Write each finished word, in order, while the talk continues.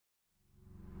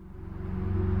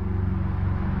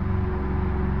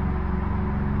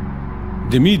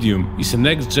The Medium is a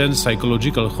next-gen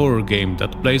psychological horror game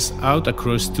that plays out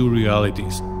across two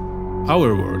realities,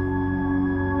 our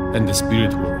world and the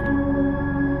spirit world.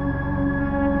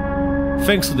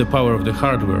 Thanks to the power of the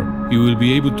hardware, you will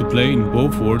be able to play in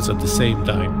both worlds at the same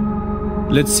time.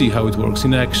 Let's see how it works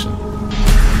in action.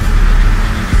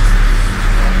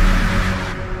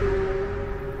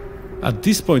 At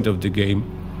this point of the game,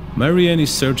 Marianne is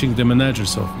searching the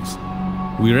manager's office.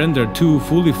 We render two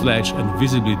fully fledged and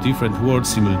visibly different worlds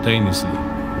simultaneously,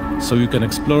 so you can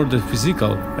explore the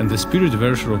physical and the spirit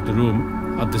version of the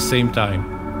room at the same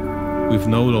time, with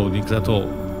no loadings at all.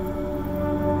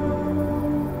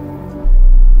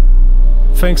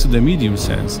 Thanks to the medium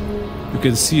sense, you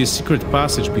can see a secret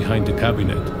passage behind the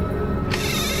cabinet.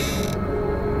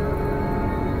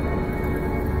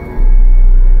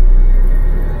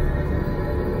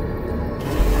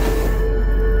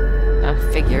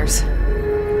 Figures.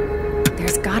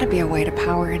 There's gotta be a way to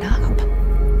power it up.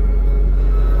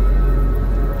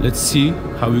 Let's see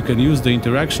how you can use the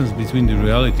interactions between the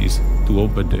realities to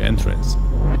open the entrance.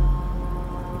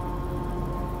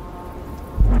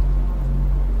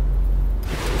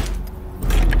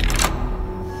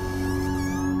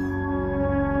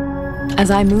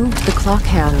 As I moved the clock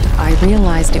hand, I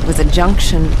realized it was a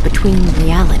junction between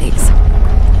realities.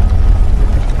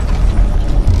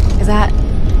 Is that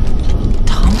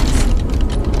Thomas?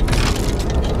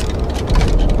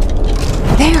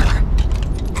 There!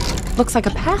 Looks like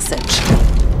a passage.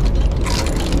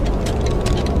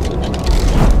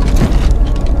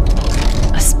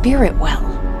 A spirit well.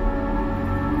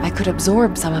 I could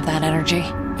absorb some of that energy.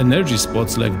 Energy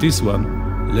spots like this one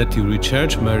let you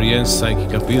recharge Marianne's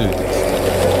psychic abilities.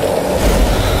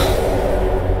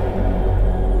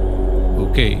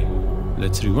 Okay,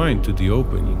 let's rewind to the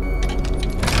opening.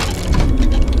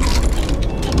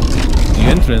 The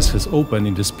entrance has opened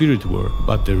in the spirit world,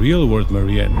 but the real world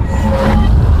Marianne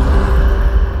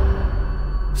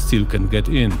still can get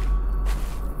in.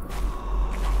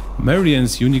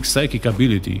 Marianne's unique psychic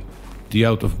ability, the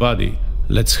out-of-body,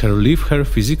 lets her leave her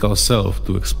physical self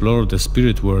to explore the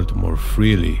spirit world more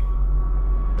freely.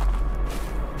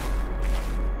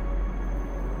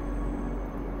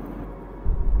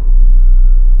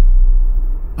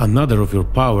 Another of your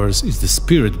powers is the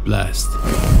Spirit Blast.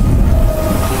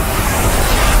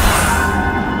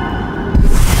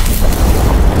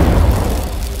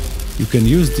 You can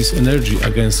use this energy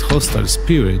against hostile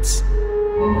spirits,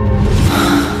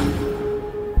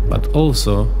 but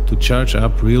also to charge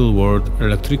up real-world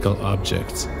electrical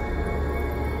objects.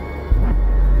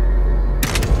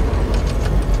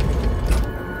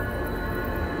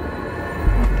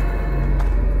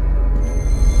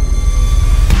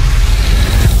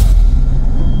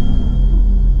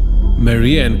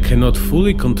 Marianne cannot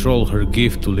fully control her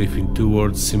gift to live in two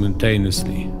worlds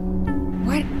simultaneously.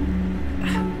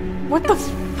 What the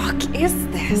fuck is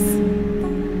this?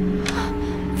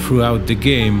 Throughout the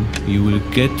game, you will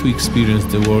get to experience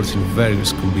the worlds in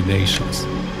various combinations.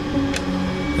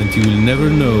 And you will never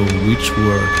know which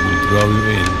world will draw you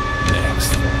in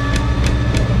next.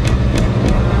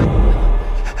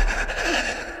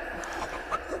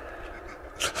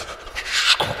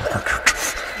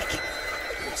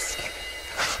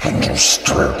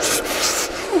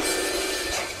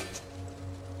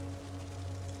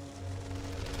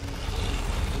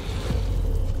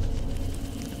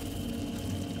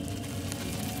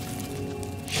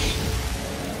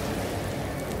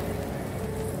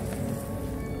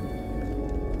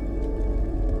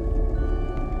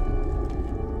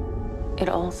 It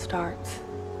all starts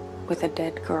with a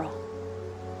dead girl.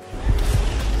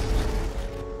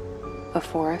 A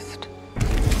forest.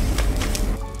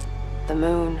 The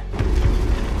moon.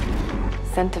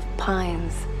 Scent of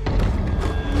pines.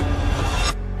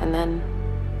 And then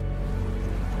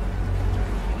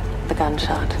the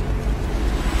gunshot.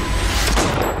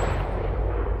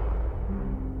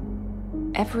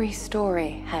 Every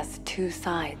story has two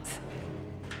sides.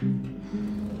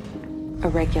 A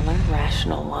regular,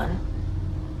 rational one,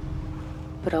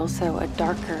 but also a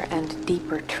darker and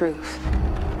deeper truth,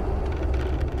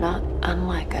 not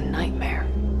unlike a nightmare.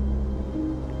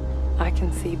 I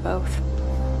can see both.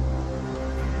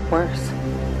 Worse,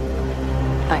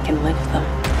 I can live them.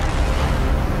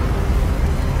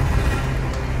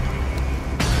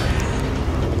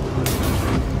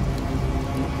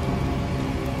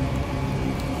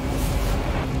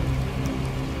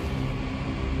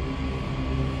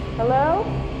 Hello?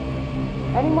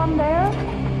 Anyone there?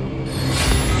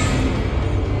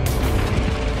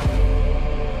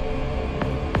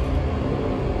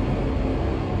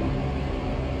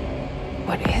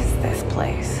 What is this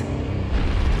place?